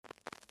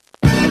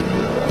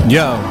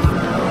Yo,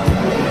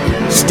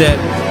 step,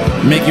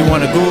 make you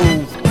wanna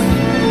groove.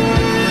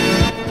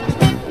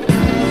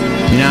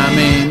 You know what I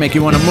mean? Make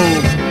you wanna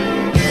move.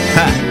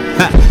 Ha,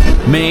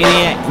 ha.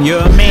 Maniac, you're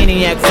a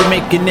maniac for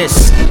making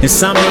this.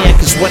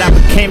 Insomniac is what I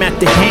became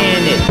after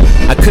hearing it.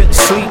 I couldn't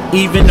sleep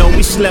even though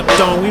we slept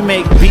on. We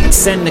make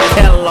beats and the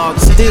catalog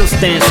still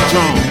stands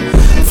strong.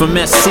 From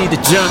SC to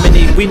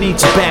Germany, we need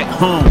you back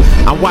home.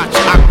 I watch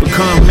Ock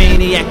become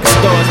maniac and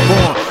stars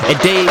born.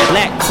 At Dave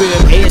Black crib,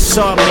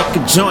 ASR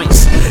making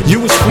joints.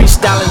 You was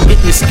freestyling,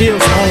 getting your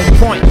skills on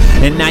point.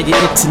 And now you're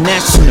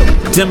international,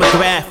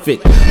 demographic.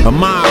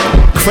 Amiri,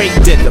 crate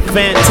digger,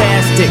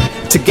 fantastic.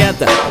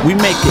 Together, we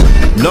make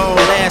it long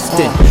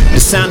lasting. The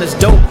sound is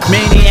dope,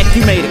 maniac,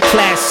 you made a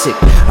classic.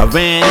 I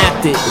ran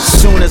after it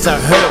as soon as I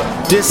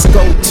heard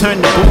disco turn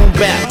the boom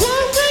back.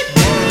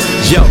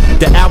 Yo,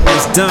 the album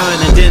was done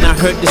and then I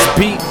heard this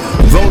beat.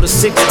 Wrote a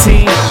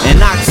 16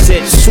 and I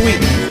said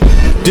sweet.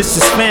 This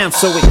is fam,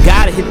 so it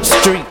gotta hit the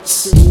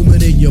streets.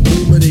 Booming in your,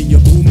 booming in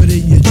your, booming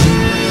in your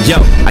dream. Yo,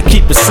 I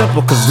keep it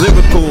simple cause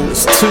lyrical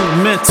is too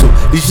mental.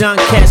 These young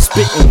cats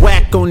spitting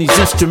whack on these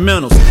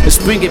instrumentals. Let's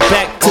bring it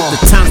back to the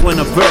times when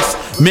a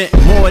verse meant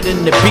more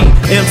than the beat.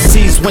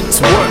 MCs went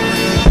to work.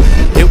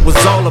 It was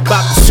all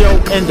about the show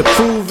and the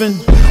proving.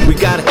 We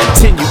gotta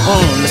continue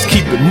on, let's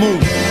keep it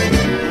moving.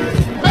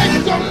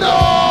 Make some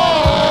noise!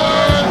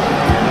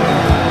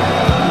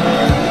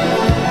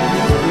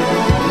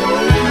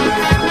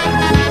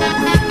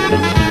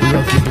 We're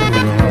gonna keep it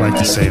moving, I like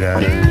to say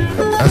that.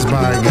 That's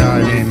by a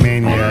guy named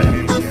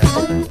Maniac.